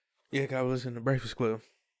 Yeah, I was in the Breakfast Club.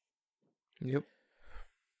 Yep.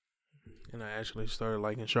 And I actually started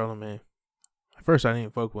liking Charlamagne. At first, I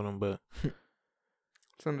didn't fuck with him, but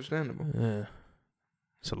it's understandable. Yeah.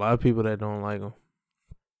 It's a lot of people that don't like him.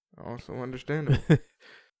 Also understandable.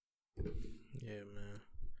 Yeah, man.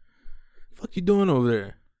 Fuck you doing over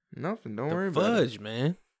there? Nothing. Don't worry about it. Fudge,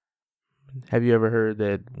 man. Have you ever heard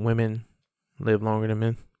that women live longer than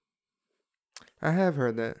men? I have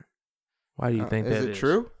heard that. Why do you think that is? Is it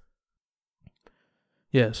true?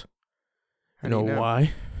 Yes. How You do know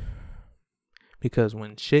why? Because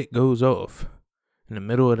when shit goes off in the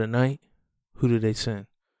middle of the night, who do they send?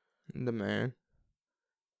 The man.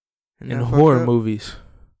 In horror movies,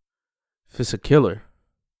 if it's a killer,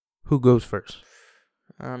 who goes first?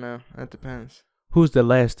 I don't know. That depends. Who's the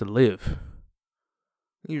last to live?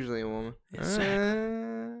 Usually a woman.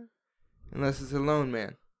 Exactly. Unless it's a lone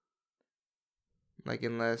man. Like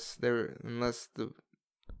unless there's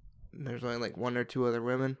only like 1 or 2 other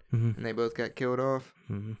women and they both got killed off,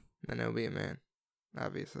 then it'll be a man,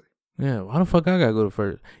 obviously. Yeah, why the fuck I gotta go to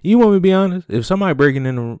first? You want me to be honest? If somebody breaking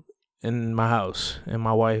in my house and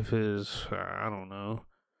my wife is, I don't know,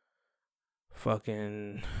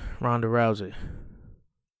 fucking Ronda Rousey,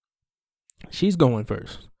 she's going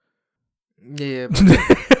first. Yeah,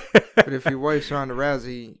 but if your wife's Ronda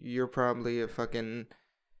Rousey, you're probably a fucking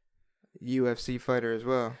UFC fighter as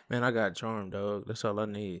well. Man, I got charm, dog. That's all I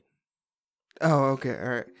need. Oh, okay, all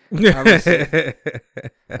right.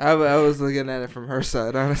 I was looking at it from her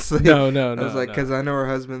side, honestly. No. I was like, because I know her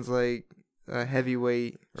husband's like a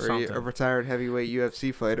heavyweight or a retired heavyweight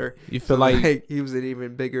UFC fighter. You feel like he was an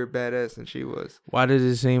even bigger badass than she was. Why did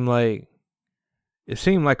it seem like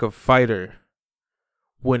a fighter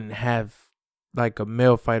wouldn't have, like a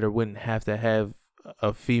male fighter wouldn't have to have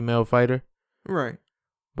a female fighter? Right.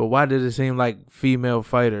 But why did it seem like female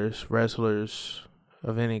fighters, wrestlers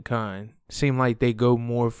of any kind, seem like they go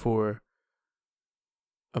more for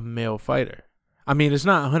a male fighter? I mean, it's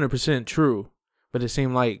not 100% true, but it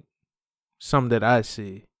seemed like some that I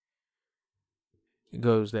see, it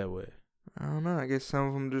goes that way. I don't know. I guess some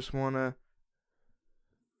of them just want to.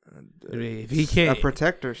 If he can't, a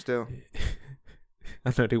protector still.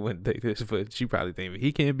 I know they wouldn't think this, but she probably think if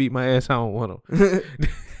he can't beat my ass, I don't want him.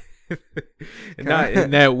 Not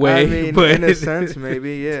in that way. I mean, but in a sense,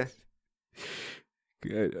 maybe, yeah.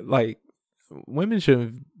 Like, women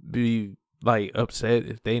shouldn't be like upset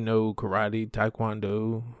if they know karate,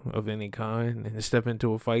 taekwondo of any kind, and step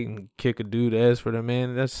into a fight and kick a dude ass for the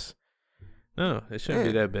man. It shouldn't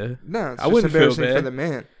be that bad. No, it's I just wouldn't feel embarrassing bad for the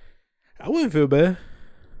man. I wouldn't feel bad.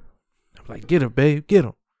 I'm like, get him, babe, get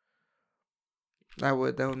him. That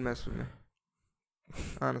would mess with me.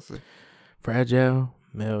 Honestly. Fragile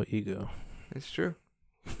male ego. It's true.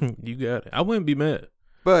 You got it. I wouldn't be mad.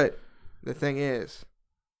 But the thing is,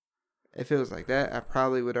 if it was like that, I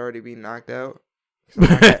probably would already be knocked out.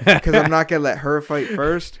 Because I'm not going to let her fight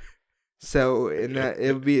first. So in that,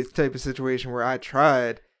 it would be a type of situation where I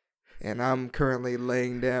tried and I'm currently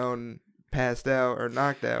laying down, passed out, or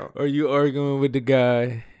knocked out. Or you arguing with the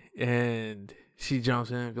guy and she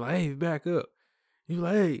jumps in and be like, hey, back up. You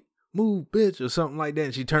like, hey, move, bitch, or something like that.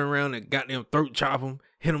 And she turn around and goddamn throat chop him,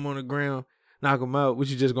 hit him on the ground, knock him out. What,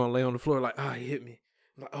 you just gonna lay on the floor like, he hit me.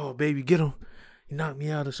 I'm like, oh, baby, get him. you knocked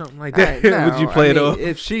me out or something like Alright, that. Would you no, play I it mean, off?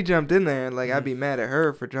 If she jumped in there, like, I'd be mad at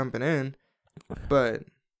her for jumping in. But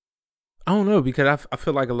I don't know, because I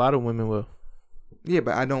feel like a lot of women will. yeah,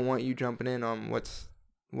 but I don't want you jumping in on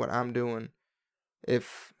what I'm doing.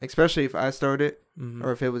 Especially if I started, Mm-hmm.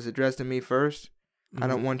 or if it was addressed to me first, I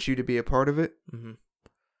don't want you to be a part of it. Mm-hmm.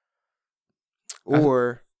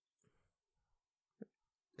 Or,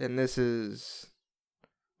 and this is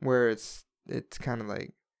where it's kind of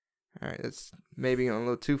like, all right, it's maybe going a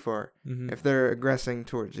little too far. Mm-hmm. If they're aggressing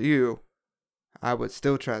towards you, I would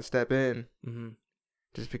still try to step in, Mm-hmm.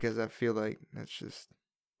 just because I feel like that's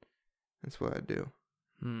what I do.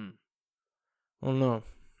 I don't know.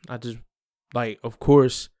 I just, like, of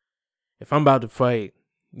course, if I'm about to fight,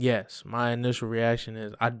 yes, my initial reaction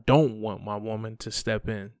is I don't want my woman to step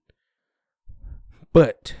in.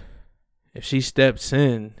 But if she steps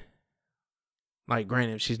in, like,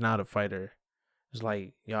 granted, if she's not a fighter, it's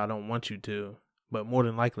like, yo, I don't want you to. But more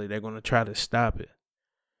than likely, they're going to try to stop it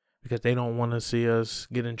because they don't want to see us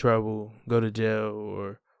get in trouble, go to jail,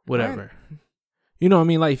 or whatever. Right. You know what I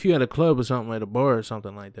mean? Like, if you had a club or something, at a bar or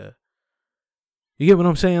something like that. You get what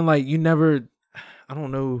I'm saying? Like, you never, I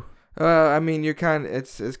don't know. I mean, you're kind of,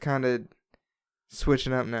 it's kind of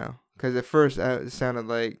switching up now. Because at first, it sounded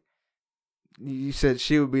like you said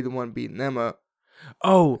she would be the one beating them up.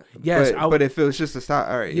 Oh, yes. But if it was just to stop,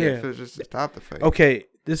 all right, yeah. If it was just to stop the fight. Okay,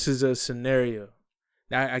 this is a scenario.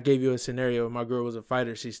 I gave you a scenario. My girl was a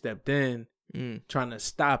fighter. She stepped in, trying to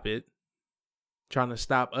stop it, trying to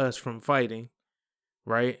stop us from fighting,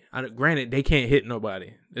 right? Granted, they can't hit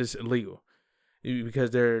nobody. It's illegal because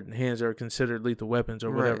their hands are considered lethal weapons or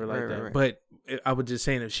whatever that. Right. But I was just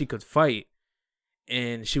saying, if she could fight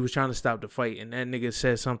and she was trying to stop the fight and that nigga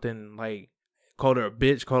said something like, called her a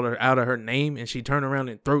bitch, called her out of her name, and she turned around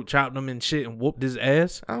and throat chopped him and shit and whooped his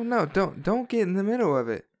ass. Oh no, don't get in the middle of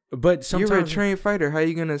it. But sometimes you're a trained fighter. How are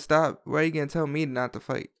you gonna stop? Why are you gonna tell me not to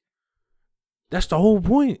fight? That's the whole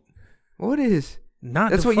point. What is?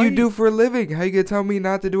 Not That's what fight. you do for a living. How you gonna tell me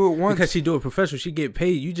not to do it once? Because she do it professional. She get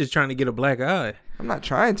paid. You just trying to get a black eye. I'm not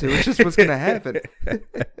trying to. It's just what's gonna happen.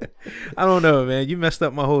 I don't know, man. You messed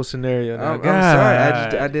up my whole scenario. Now. I'm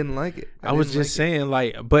sorry. I didn't like it. I was just saying,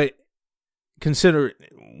 like, but consider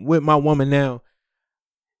with my woman now,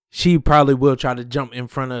 she probably will try to jump in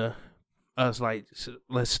front of us, like,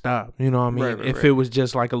 let's stop. You know what I mean? Right, if it was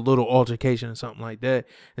just like a little altercation or something like that,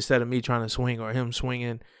 instead of me trying to swing or him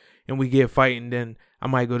swinging, and we get fighting, then I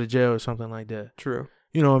might go to jail or something like that. True.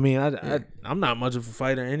 You know what I mean? I'm not much of a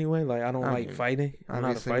fighter anyway. Like, I don't like fighting. I'm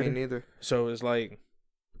not a fighter. Me neither. So it's like,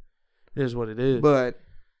 it is what it is. But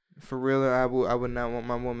for real, I would not want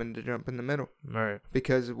my woman to jump in the middle. Right.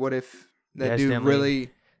 Because what if that dude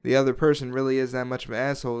really, the other person really is that much of an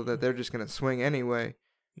asshole that they're just gonna swing anyway,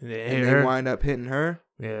 and they wind up hitting her?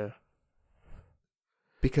 Yeah.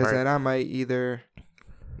 Because then I might either,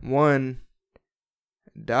 one,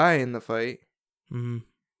 die in the fight,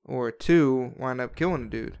 or two, wind up killing a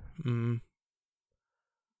dude. And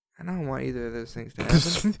I don't want either of those things to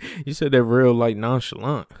happen. You said that real, like,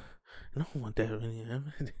 nonchalant. I don't want that really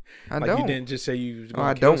happen. I like, don't. You didn't just say you was I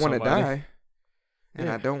going to don't want to die. And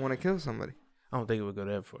Yeah. I don't want to kill somebody. I don't think it would go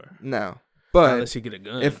that far. No. But unless you get a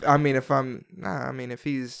gun. if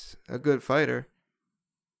he's a good fighter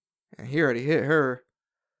and he already hit her,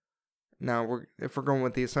 now if we're going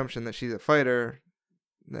with the assumption that she's a fighter,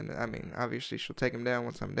 then I mean, obviously she'll take him down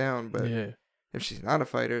once I'm down, but if she's not a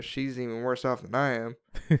fighter, she's even worse off than I am.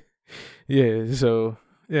 Yeah, so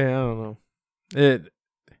yeah, I don't know.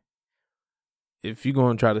 If you're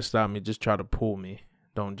going to try to stop me, just try to pull me.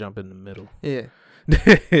 Don't jump in the middle. Yeah.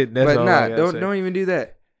 But don't even do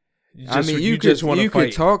that. You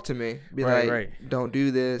could talk to me, be don't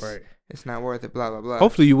do this. Right. It's not worth it. Blah blah blah.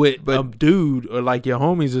 Hopefully you with a dude or like your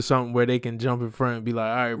homies or something where they can jump in front and be like,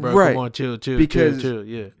 all right, bro, come on, chill.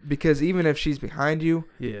 Yeah. Because even if she's behind you,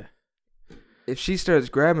 if she starts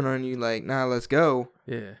grabbing on you like, nah, let's go.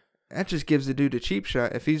 Yeah. That just gives the dude a cheap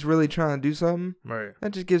shot. If he's really trying to do something,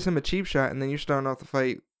 that just gives him a cheap shot, and then you're starting off the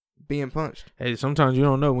fight being punched. Hey, sometimes you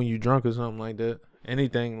don't know when you're drunk or something like that.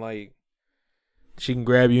 Anything like she can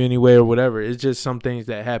grab you anyway or whatever. It's just some things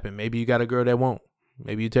that happen. Maybe you got a girl that won't.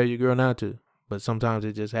 Maybe you tell your girl not to. But sometimes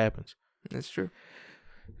it just happens. That's true.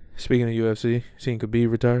 Speaking of UFC, seen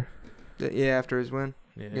Khabib retire? Yeah, after his win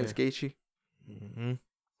against Gaethje.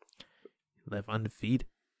 Left undefeated.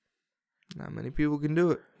 Not many people can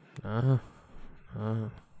do it.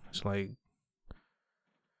 It's like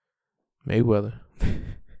Mayweather.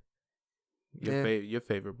 Your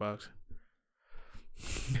favorite boxer.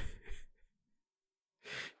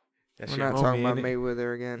 We're not talking about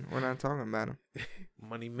Mayweather again. We're not talking about him.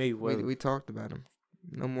 Money Mayweather. We talked about him.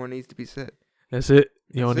 No more needs to be said. That's it.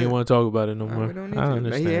 You That's don't even it. want to talk about it no No, more. we don't need I to.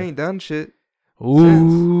 understand. He ain't done shit.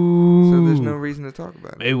 Ooh. So there's no reason to talk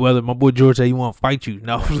about it. Mayweather, my boy George said he want to fight you.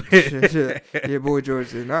 No. Your boy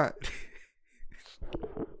George did not.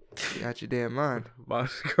 You got your damn mind.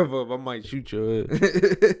 Boss, come up. I might shoot your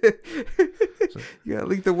head. You got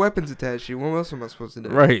lethal weapons attached to you. What else am I supposed to do?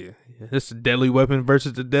 Right. It's a deadly weapon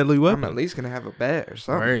versus a deadly weapon. I'm at least gonna have a bat or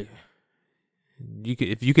something. Right.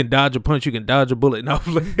 If you can dodge a punch, you can dodge a bullet. No.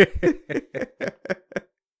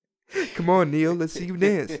 Come on, Neil. Let's see you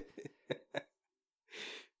dance.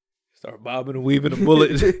 Start bobbing and weaving a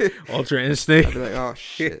bullet. Ultra I'd instinct. be like, oh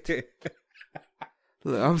shit.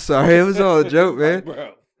 Look, I'm sorry. It was all a joke, man.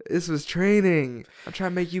 Bro, This was training. I'm trying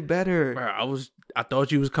to make you better. I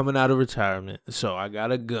thought you was coming out of retirement, so I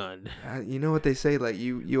got a gun. You know what they say? Like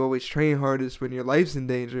you always train hardest when your life's in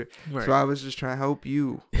danger. Right. So I was just trying to help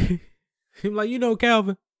you. I'm like,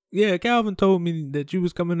 Calvin. Yeah, Calvin told me that you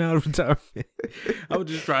was coming out of retirement. I was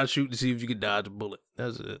just trying to shoot to see if you could dodge a bullet.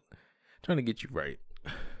 That's it. Trying to get you right.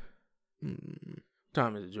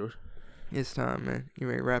 Time is it, George? It's time, man. You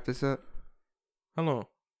ready to wrap this up? How long?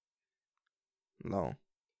 Long.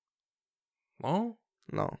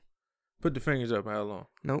 Long? Put the fingers up. How long?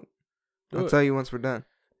 Nope. Do I'll it. tell you once we're done.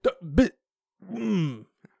 What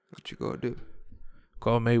What you gonna do?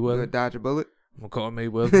 Call You Mayweather. gonna dodge a bullet? I'm gonna call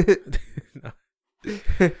Mayweather.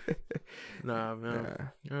 Nah,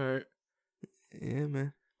 man. All right. Yeah,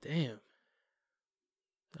 man. Damn.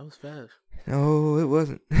 That was fast. No, it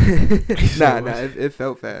wasn't. So nah, it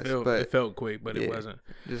felt fast, but it felt quick, but yeah. it wasn't.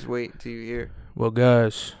 just wait until you hear. Well,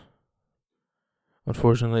 guys,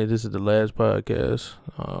 unfortunately, this is the last podcast.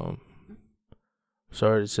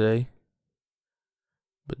 Sorry to say,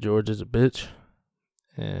 but George is a bitch,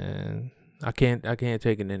 and I can't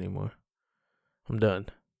take it anymore. I'm done.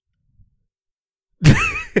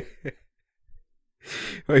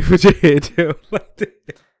 Wait, put your head down like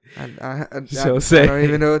that. I Say. don't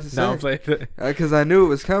even know what to say. No, I'm playing that. Because I knew it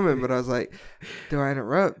was coming, but I was like, do I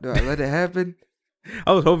interrupt? Do I let it happen?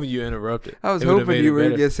 I was hoping you interrupted. I was It would've hoping made you it were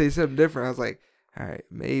going better. to say something different. I was like, all right,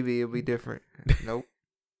 maybe it'll be different. Nope.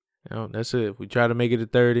 No, that's it. If we try to make it to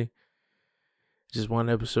 30, just one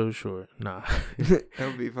episode short. Nah. That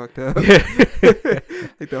would be fucked up. Yeah.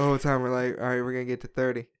 Like the whole time we're like, all right, we're going to get to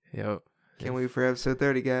 30. Yep. Can't wait for episode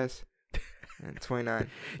 30, guys. And 29.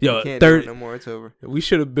 Yo, You can't do 30. it no more. It's over. We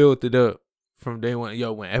should have built it up from day one.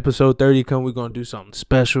 Yo, when episode 30 come, we're going to do something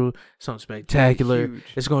special, something spectacular. Huge.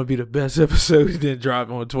 It's going to be the best episode. Then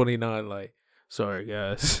drop on 29. Like, sorry,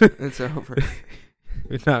 guys. It's over.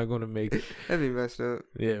 We're not going to make it. That'd be messed up.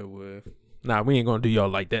 Yeah, it would. Nah, we ain't going to do y'all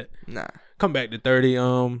like that. Nah. Come back to 30.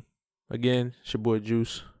 Again, it's your boy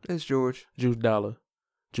Juice. It's George. Juice Dollar.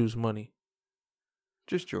 Juice Money.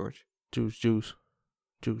 Just George. Juice. Juice.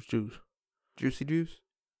 Juicy Juice.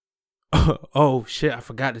 Oh, shit. I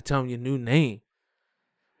forgot to tell him your new name.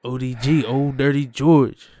 ODG, Old Dirty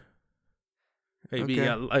George. Baby, Okay.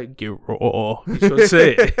 I like it raw. You should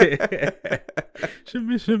say it.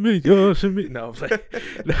 Shimmy, yo, shimmy. No, I'm playing.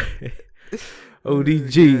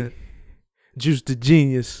 ODG. God. Juice the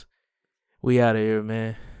Genius. We out of here,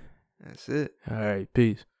 man. That's it. All right,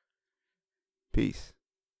 peace. Peace.